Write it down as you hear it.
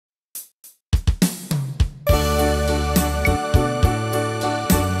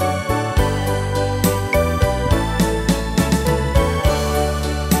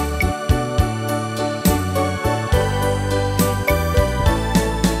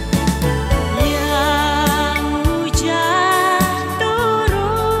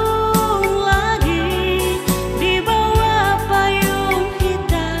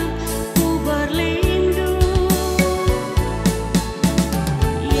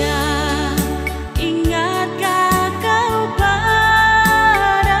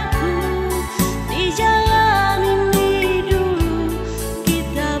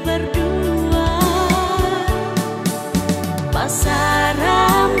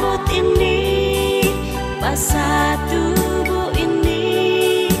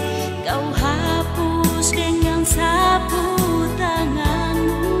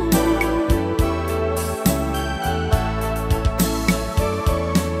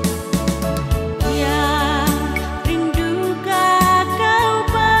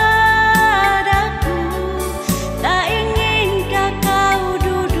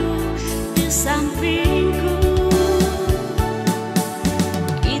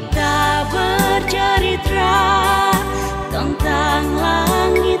bentang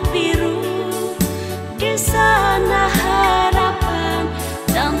langit biru, di sana harapan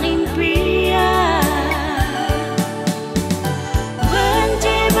dan impian.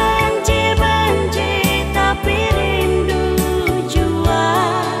 Benci, benci, benci, tapi rindu jua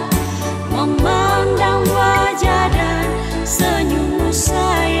memandang wajah dan senyum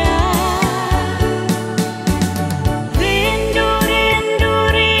saya. Rindu, rindu,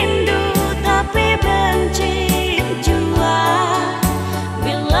 rindu, tapi benci jua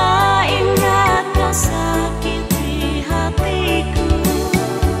bila ingat kau sakiti hatiku.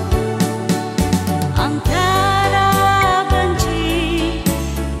 Antara benci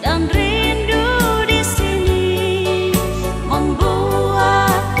dan rindu di sini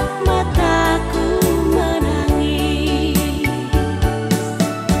membuat mataku menangis.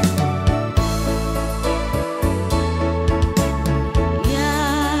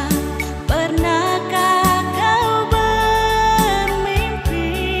 Ya, pernahkah kau bermimpi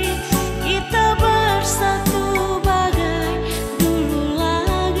kita bersatu bagai dulu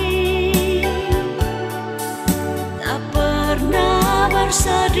lagi? Tak pernah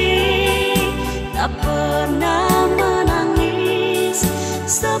bersedih, tak pernah menangis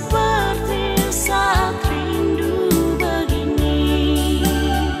seperti